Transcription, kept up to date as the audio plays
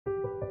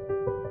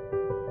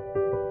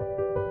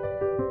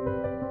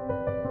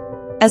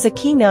As a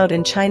key node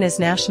in China's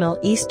national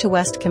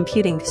east-to-west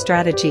computing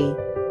strategy,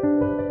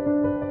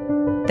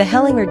 the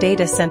Helinger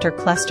data center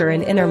cluster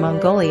in Inner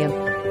Mongolia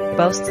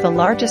boasts the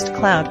largest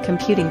cloud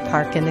computing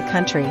park in the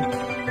country.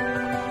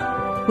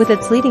 With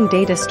its leading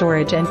data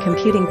storage and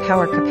computing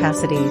power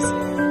capacities,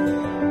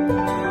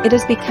 it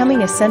is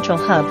becoming a central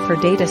hub for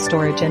data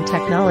storage and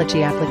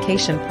technology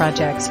application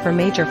projects for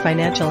major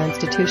financial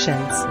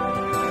institutions.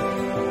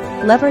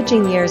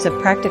 Leveraging years of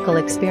practical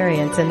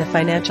experience in the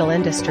financial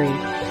industry,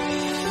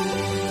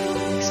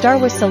 Kstar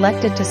was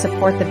selected to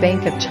support the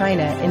Bank of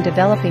China in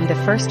developing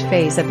the first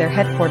phase of their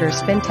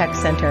headquarters Fintech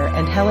Center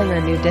and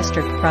Helinger New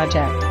District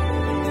project,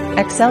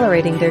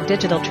 accelerating their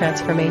digital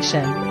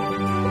transformation.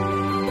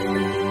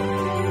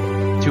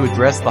 To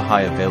address the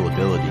high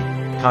availability,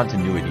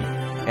 continuity,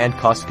 and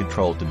cost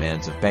control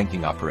demands of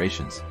banking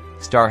operations,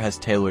 Kstar has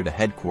tailored a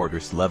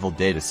headquarters-level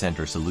data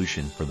center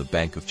solution for the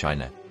Bank of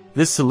China.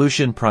 This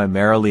solution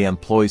primarily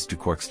employs two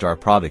core Kstar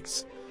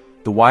products: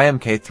 the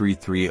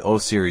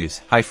YMK3300 series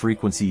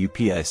high-frequency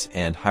UPS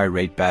and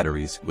high-rate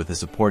batteries with a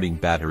supporting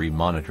battery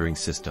monitoring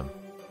system.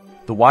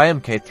 The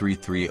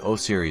YMK3300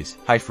 series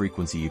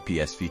high-frequency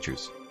UPS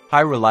features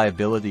high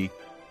reliability,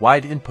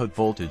 wide input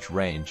voltage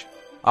range,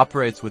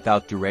 operates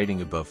without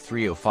derating above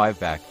 305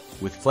 VAC,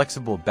 with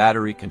flexible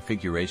battery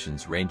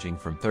configurations ranging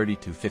from 30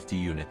 to 50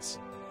 units.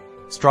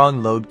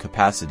 Strong load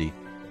capacity,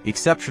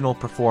 exceptional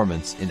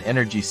performance in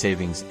energy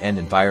savings and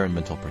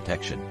environmental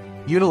protection.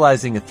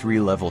 Utilizing a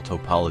 3-level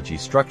topology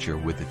structure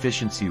with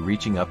efficiency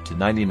reaching up to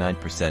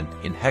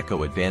 99% in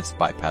HECO advanced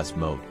bypass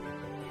mode.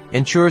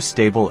 Ensures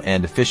stable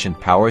and efficient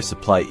power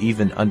supply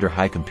even under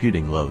high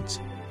computing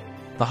loads.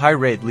 The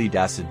high-rate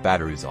lead-acid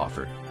batteries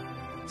offer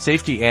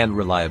safety and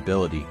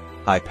reliability,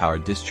 high power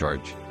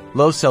discharge,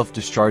 low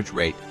self-discharge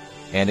rate,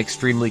 and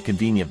extremely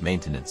convenient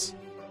maintenance.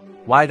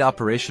 Wide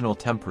operational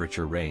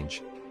temperature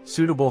range,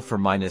 suitable for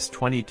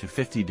 -20 to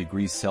 50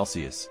 degrees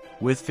Celsius,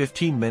 with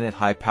 15-minute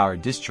high-power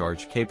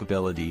discharge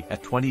capability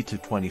at 20 to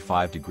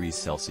 25 degrees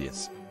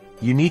Celsius.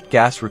 Unique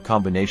gas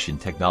recombination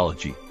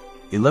technology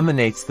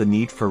eliminates the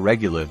need for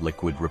regular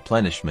liquid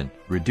replenishment,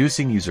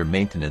 reducing user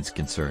maintenance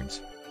concerns.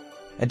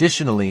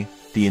 Additionally,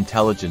 the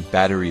intelligent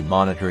battery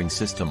monitoring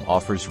system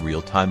offers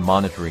real-time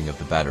monitoring of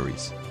the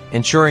batteries,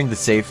 ensuring the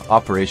safe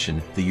operation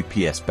of the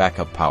UPS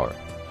backup power.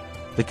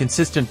 The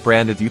consistent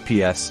brand of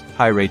UPS,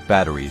 high-rate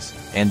batteries,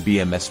 and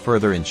BMS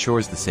further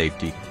ensures the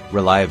safety,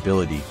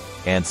 reliability,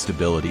 and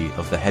stability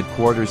of the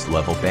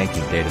headquarters-level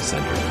banking data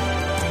center.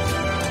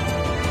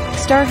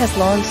 Kstar has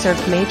long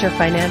served major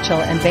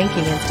financial and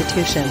banking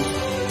institutions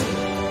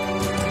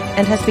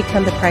and has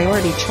become the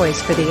priority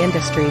choice for the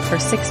industry for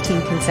 16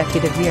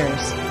 consecutive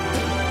years.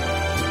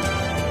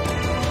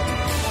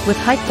 With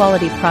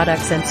high-quality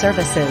products and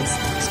services,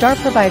 Kstar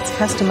provides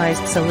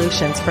customized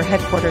solutions for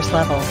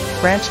headquarters-level,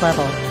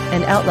 branch-level,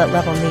 and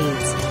outlet-level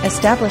needs,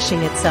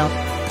 establishing itself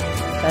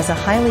as a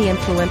highly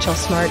influential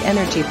smart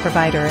energy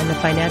provider in the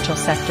financial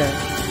sector,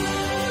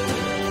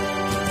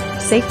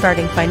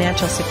 safeguarding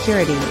financial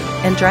security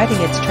and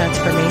driving its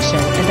transformation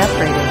and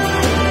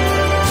upgrading.